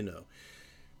hey,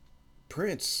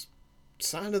 Prince,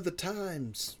 Sign of the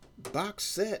Times, box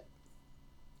set.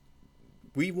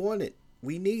 We want it.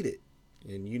 We need it.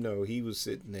 And, he was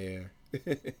sitting there.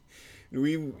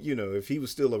 If he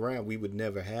was still around, we would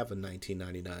never have a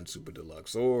 1999 Super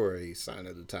Deluxe or a Sign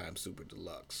of the Times Super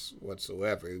Deluxe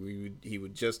whatsoever. He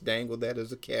would just dangle that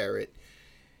as a carrot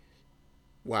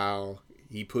while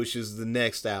he pushes the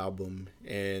next album,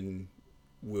 and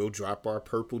we'll drop our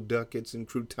purple ducats and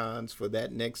croutons for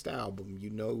that next album.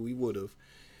 We would have.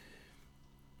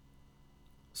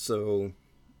 So,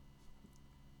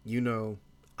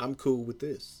 I'm cool with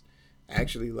this.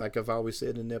 Actually, like I've always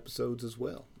said in episodes as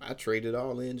well, I traded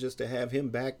all in just to have him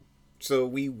back,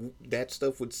 so that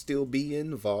stuff would still be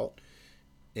in the vault,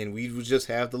 and we would just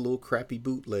have the little crappy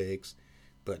bootlegs.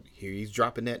 But here he's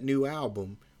dropping that new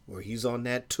album, or he's on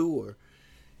that tour.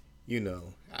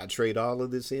 I trade all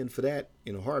of this in for that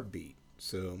in a heartbeat.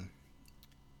 So, I'm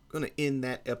gonna end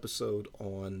that episode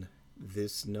on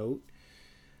this note.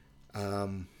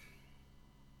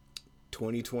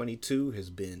 2022 has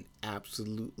been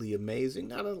absolutely amazing.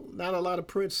 Not a lot of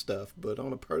Prince stuff, but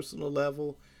on a personal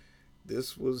level,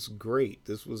 this was great.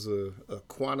 This was a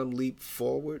quantum leap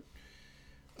forward.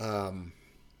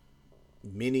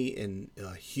 Many and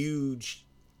a huge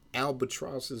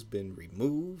albatross has been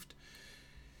removed.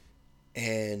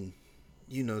 And,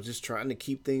 just trying to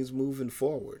keep things moving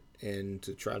forward and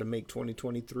to try to make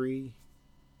 2023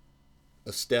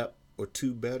 a step or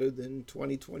two better than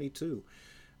 2022.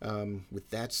 With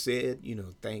that said,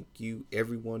 thank you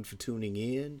everyone for tuning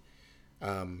in.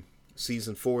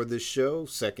 Season 4 of this show,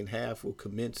 second half will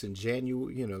commence in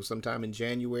January, sometime in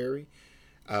January.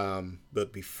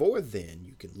 But before then,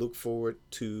 you can look forward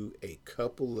to a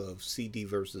couple of CD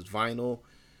versus vinyl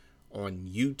on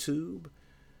YouTube.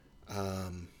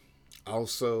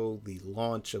 Also, the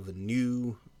launch of a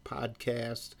new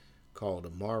podcast called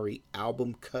Amari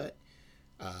Album Cut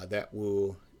that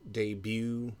will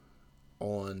debut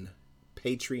on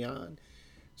Patreon.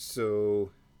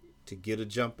 So to get a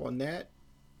jump on that,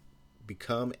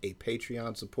 become a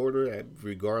Patreon supporter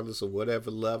regardless of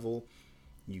whatever level.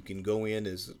 You can go in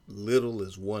as little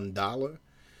as $1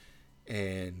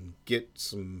 and get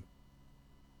some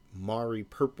Amari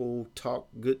Purple Talk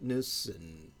goodness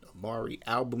and Amari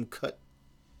Album Cut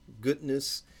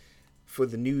goodness for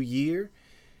the new year.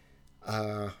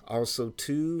 Also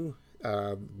too,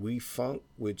 We Funk,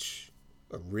 which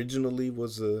originally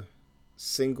was a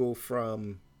single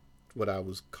from what I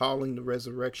was calling the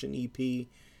Resurrection EP.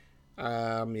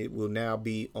 It will now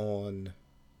be on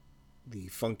the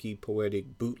Funky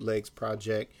Poetic Bootlegs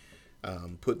project,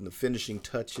 putting the finishing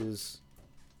touches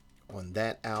on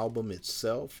that album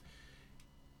itself,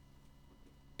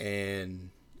 and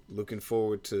looking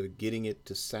forward to getting it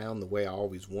to sound the way I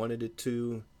always wanted it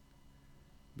to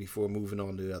before moving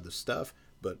on to other stuff.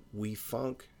 But We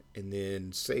Funk and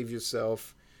then Save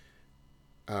Yourself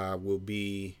will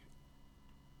be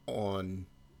on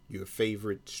your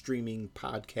favorite streaming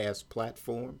podcast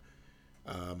platform.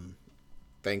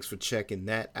 Thanks for checking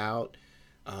that out.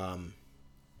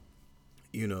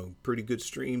 Pretty good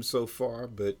stream so far,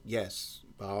 but yes,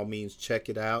 by all means, check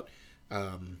it out.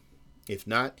 If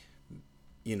not,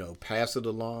 pass it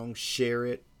along, share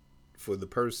it for the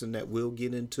person that will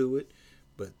get into it.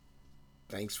 But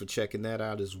thanks for checking that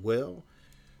out as well.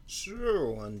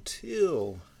 So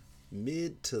until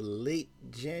mid to late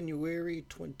January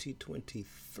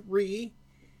 2023,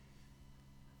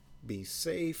 be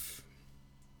safe,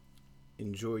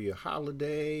 enjoy your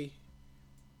holiday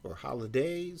or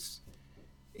holidays,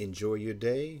 enjoy your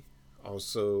day,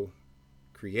 also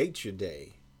create your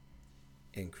day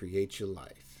and create your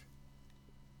life.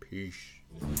 Peace.